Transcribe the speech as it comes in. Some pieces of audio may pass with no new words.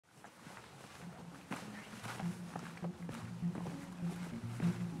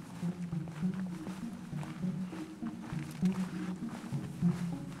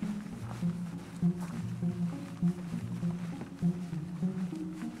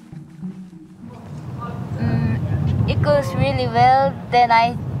it goes really well than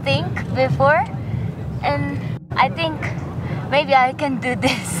I think before, and I think maybe I can do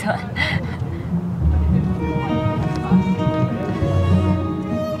this one.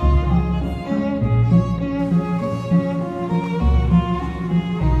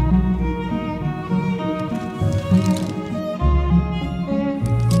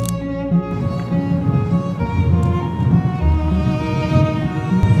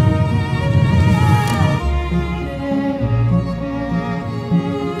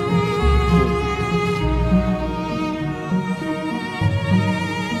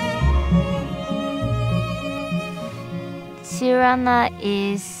 Siurana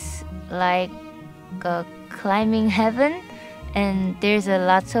is like a climbing heaven, and there's a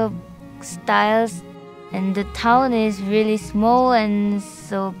lot of styles, and the town is really small and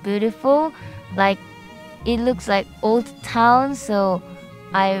so beautiful. Like it looks like old town, so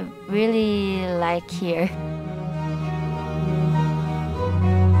I really like here.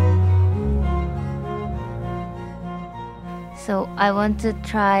 So I want to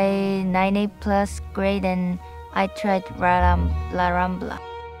try 9A plus grade, and I tried Rambla.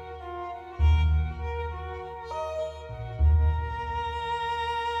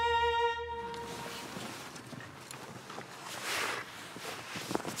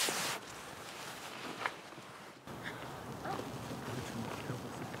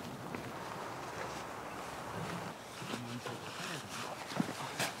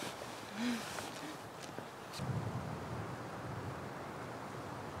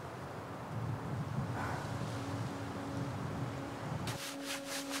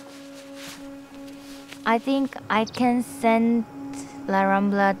 I think I can send La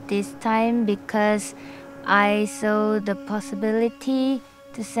Rambla this time because I saw the possibility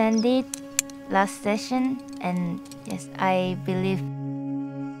to send it last session, and yes, I believe.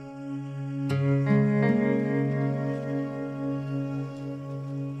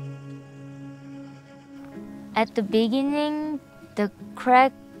 At the beginning, the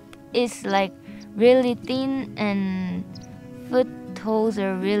crack is like really thin and footholds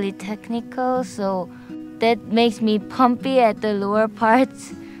are really technical, so that makes me pumpy at the lower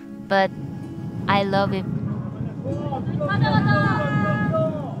parts, but I love it.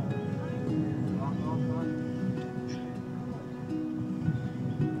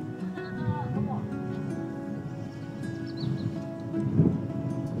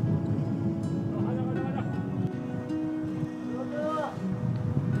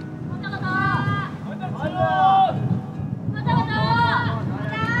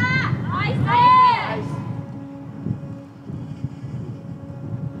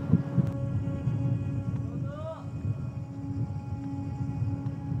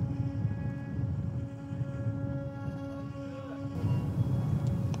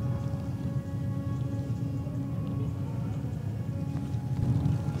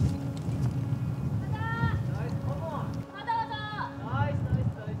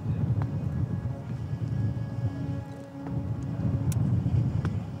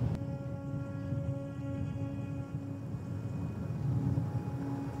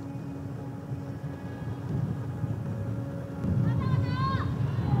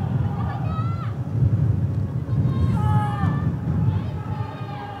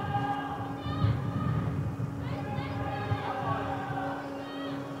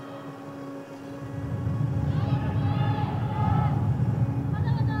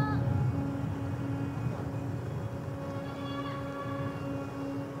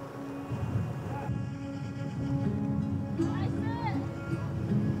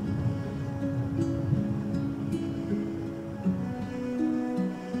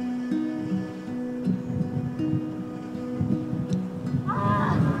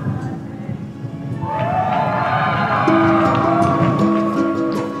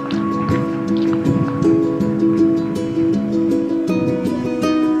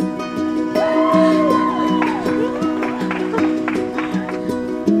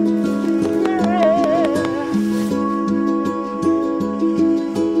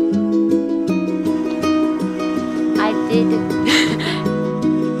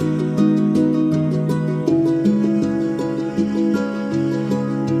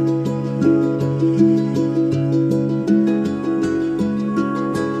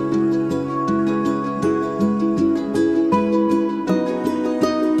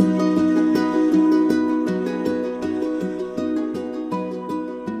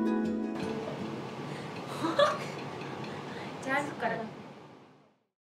 한 숟가락.